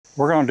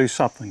we're gonna do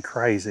something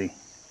crazy.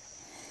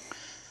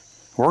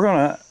 We're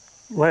gonna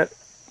let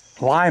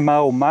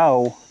Lymow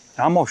mow.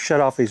 I'm gonna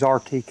shut off his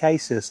RTK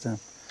system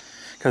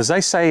because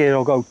they say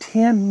it'll go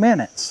 10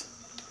 minutes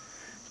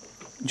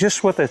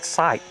just with its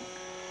sight.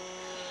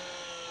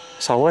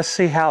 So let's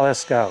see how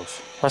this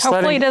goes.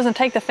 Hopefully he doesn't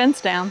take the fence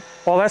down.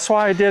 Well, that's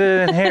why I did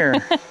it in here.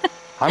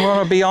 I'm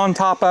gonna be on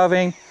top of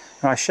him.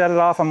 When I shut it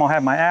off, I'm gonna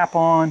have my app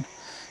on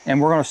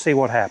and we're gonna see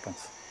what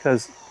happens.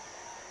 Because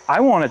I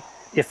want it,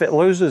 if it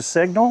loses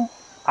signal,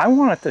 I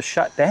want it to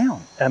shut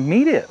down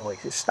immediately,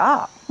 to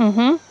stop.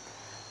 Mm-hmm.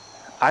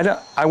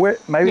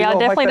 Maybe yeah, it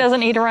definitely doesn't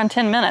need to run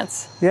 10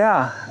 minutes.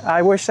 Yeah,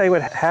 I wish they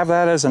would have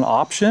that as an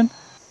option.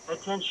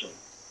 Attention,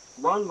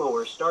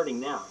 lawnmower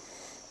starting now.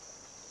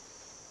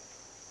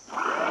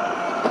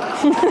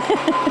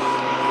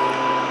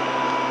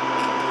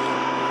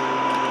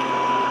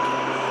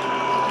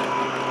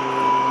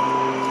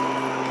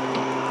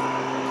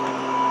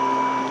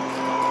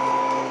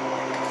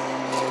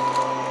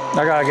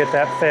 I gotta get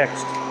that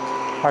fixed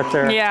right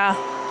there. Yeah,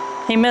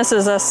 he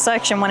misses a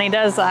section when he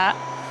does that.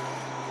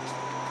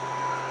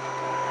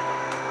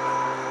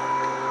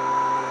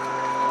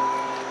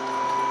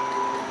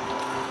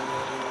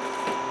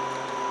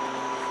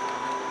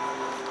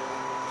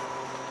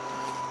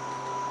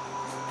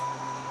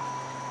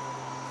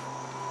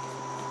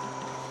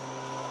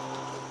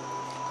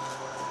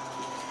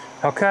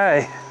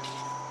 Okay.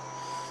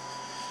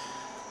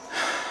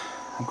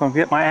 I'm gonna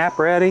get my app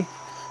ready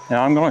and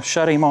I'm gonna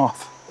shut him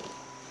off.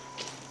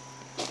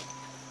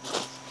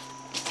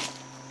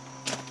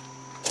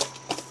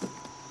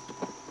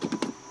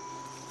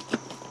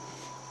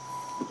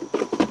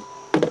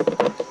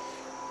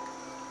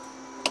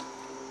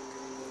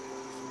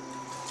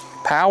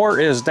 Power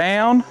is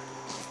down.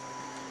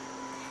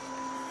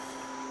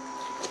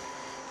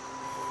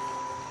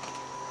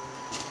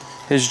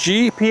 His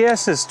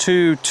GPS is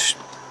to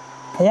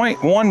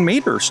 0.1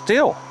 meters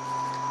still.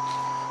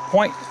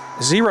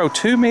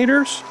 0.02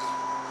 meters.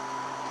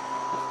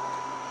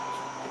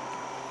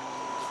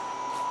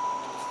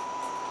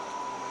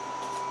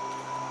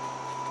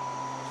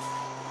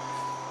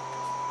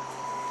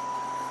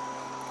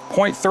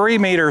 .3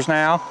 meters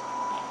now.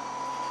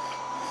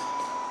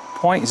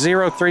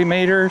 0.03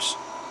 meters.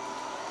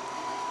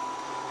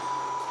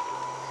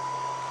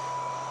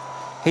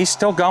 He's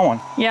still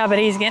going. Yeah, but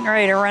he's getting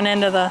ready to run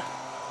into the...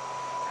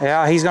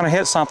 Yeah, he's gonna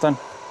hit something.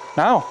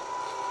 No.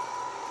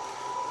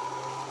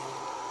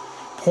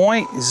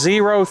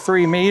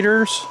 0.03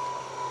 meters.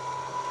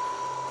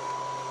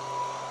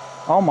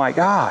 Oh my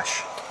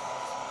gosh.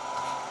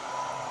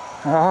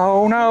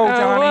 Oh no,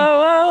 Johnny.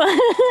 Whoa,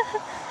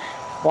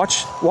 whoa.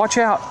 Watch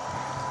out.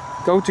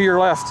 Go to your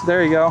left.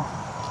 There you go.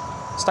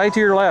 Stay to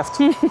your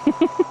left.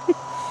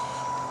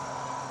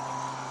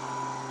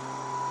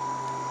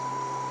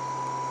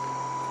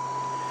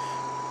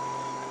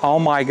 Oh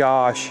my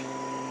gosh.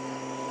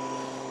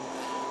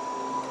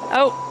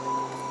 Oh.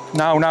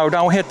 No, no,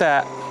 don't hit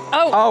that.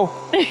 Oh. Oh.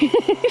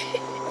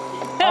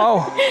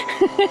 Oh.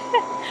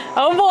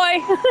 Oh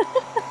boy.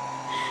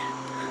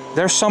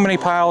 There's so many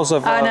piles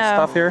of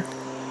stuff here.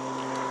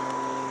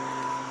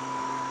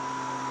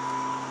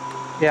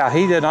 Yeah,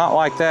 he did not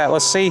like that.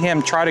 Let's see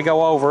him try to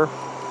go over.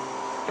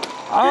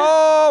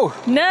 Oh!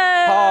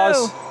 No!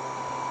 Pause.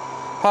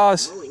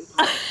 Pause.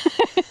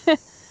 Okay.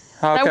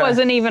 That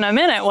wasn't even a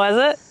minute, was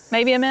it?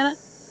 Maybe a minute?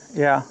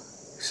 Yeah.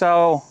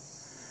 So,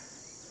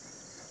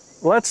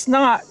 that's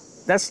not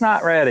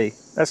ready.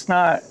 That's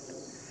not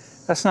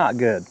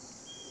good.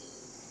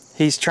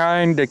 He's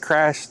trying to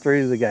crash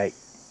through the gate.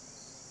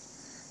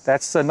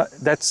 That's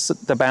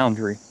the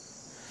boundary.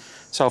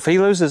 So if he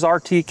loses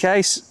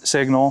RTK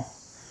signal,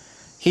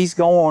 he's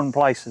going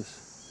places.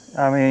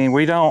 I mean,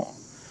 I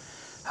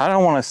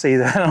don't want to see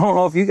that. I don't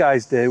know if you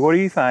guys did. What do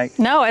you think?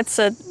 No, it's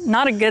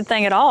not a good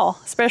thing at all,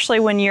 especially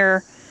when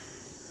you're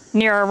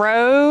near a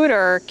road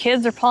or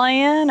kids are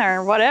playing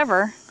or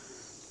whatever.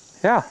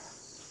 Yeah.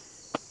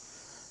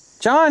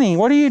 Johnny,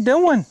 what are you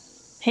doing?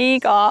 He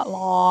got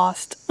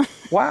lost.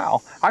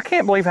 Wow. I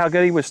can't believe how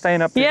good he was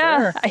staying up there.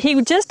 Yeah,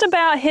 he just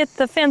about hit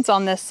the fence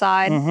on this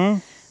side. Mm-hmm.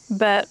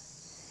 But,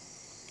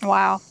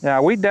 wow.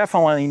 Yeah, we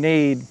definitely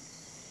need,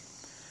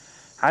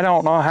 I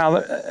don't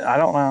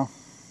know.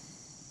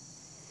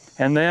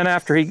 And then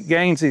after he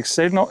gains his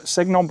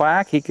signal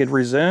back, he could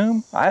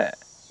resume. But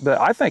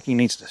I think he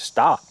needs to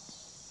stop.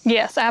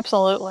 Yes,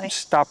 absolutely.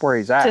 Stop where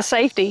he's at. It's a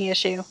safety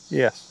issue.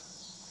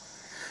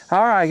 Yes.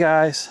 All right,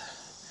 guys.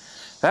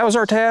 That was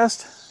our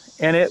test,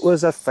 and it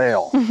was a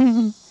fail.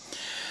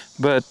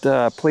 But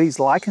please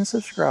like and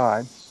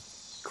subscribe.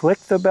 Click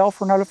the bell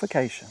for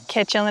notification.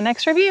 Catch you on the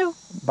next review.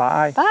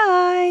 Bye.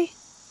 Bye.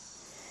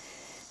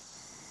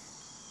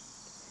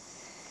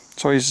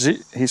 So he's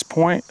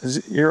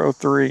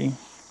 0.03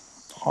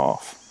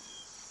 off.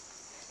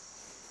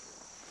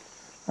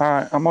 All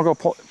right, I'm gonna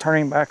go turn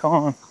him back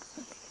on.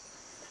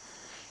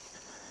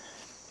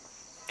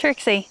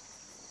 Trixie,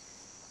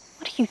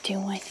 what are you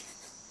doing?